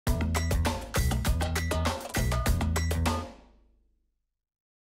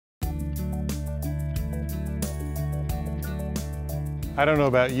I don't know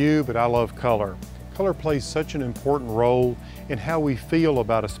about you, but I love color. Color plays such an important role in how we feel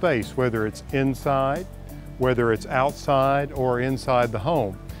about a space, whether it's inside, whether it's outside, or inside the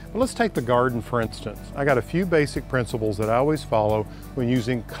home. But let's take the garden for instance. I got a few basic principles that I always follow when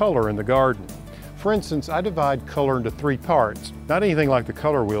using color in the garden. For instance, I divide color into 3 parts. Not anything like the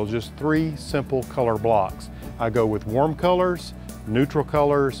color wheel, just 3 simple color blocks. I go with warm colors, neutral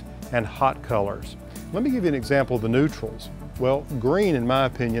colors, and hot colors. Let me give you an example of the neutrals. Well, green, in my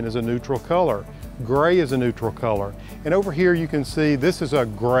opinion, is a neutral color. Gray is a neutral color. And over here you can see this is a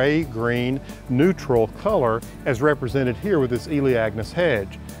gray-green neutral color as represented here with this Elaeagnus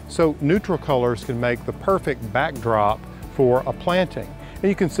hedge. So neutral colors can make the perfect backdrop for a planting. And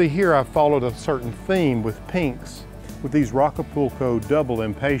you can see here I've followed a certain theme with pinks, with these Rockapulco double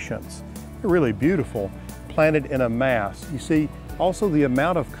impatiens. They're really beautiful, planted in a mass. You see, also the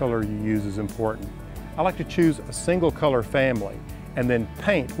amount of color you use is important. I like to choose a single color family and then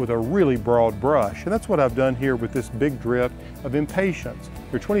paint with a really broad brush. And that's what I've done here with this big drift of impatiens.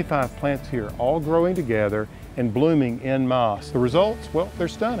 There are 25 plants here, all growing together and blooming en masse. The results, well, they're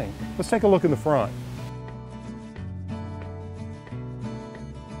stunning. Let's take a look in the front.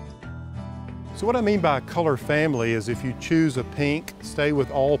 So what I mean by a color family is if you choose a pink, stay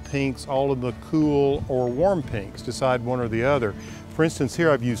with all pinks, all of the cool or warm pinks, decide one or the other. For instance, here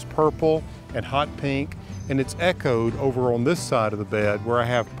I've used purple and hot pink, and it's echoed over on this side of the bed where I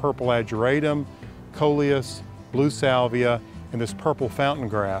have purple ageratum, coleus, blue salvia, and this purple fountain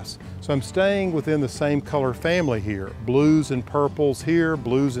grass. So I'm staying within the same color family here. Blues and purples here,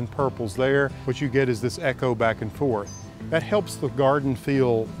 blues and purples there. What you get is this echo back and forth. That helps the garden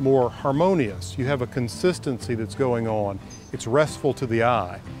feel more harmonious. You have a consistency that's going on. It's restful to the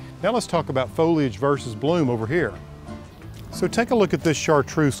eye. Now let's talk about foliage versus bloom over here. So take a look at this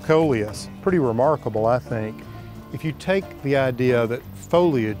Chartreuse coleus. Pretty remarkable, I think. If you take the idea that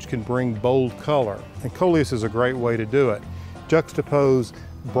foliage can bring bold color, and coleus is a great way to do it, juxtapose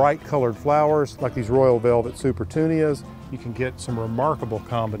bright colored flowers like these Royal Velvet Supertunias, you can get some remarkable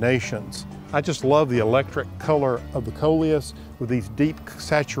combinations. I just love the electric color of the coleus with these deep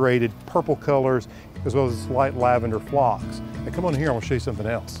saturated purple colors as well as light lavender flocks. Now come on here, I want to show you something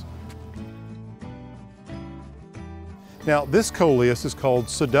else. Now this coleus is called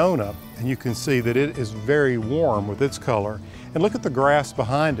Sedona, and you can see that it is very warm with its color. And look at the grass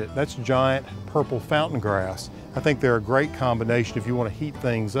behind it. That's giant purple fountain grass. I think they're a great combination if you want to heat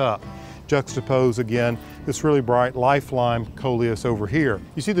things up. Juxtapose again this really bright lifelime coleus over here.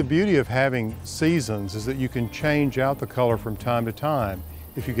 You see, the beauty of having seasons is that you can change out the color from time to time.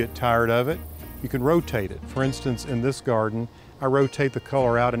 If you get tired of it, you can rotate it. For instance, in this garden, I rotate the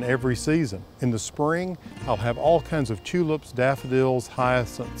color out in every season. In the spring, I'll have all kinds of tulips, daffodils,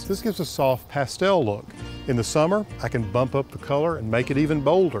 hyacinths. This gives a soft pastel look. In the summer, I can bump up the color and make it even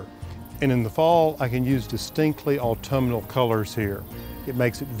bolder. And in the fall, I can use distinctly autumnal colors here. It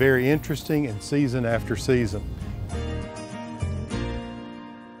makes it very interesting in season after season.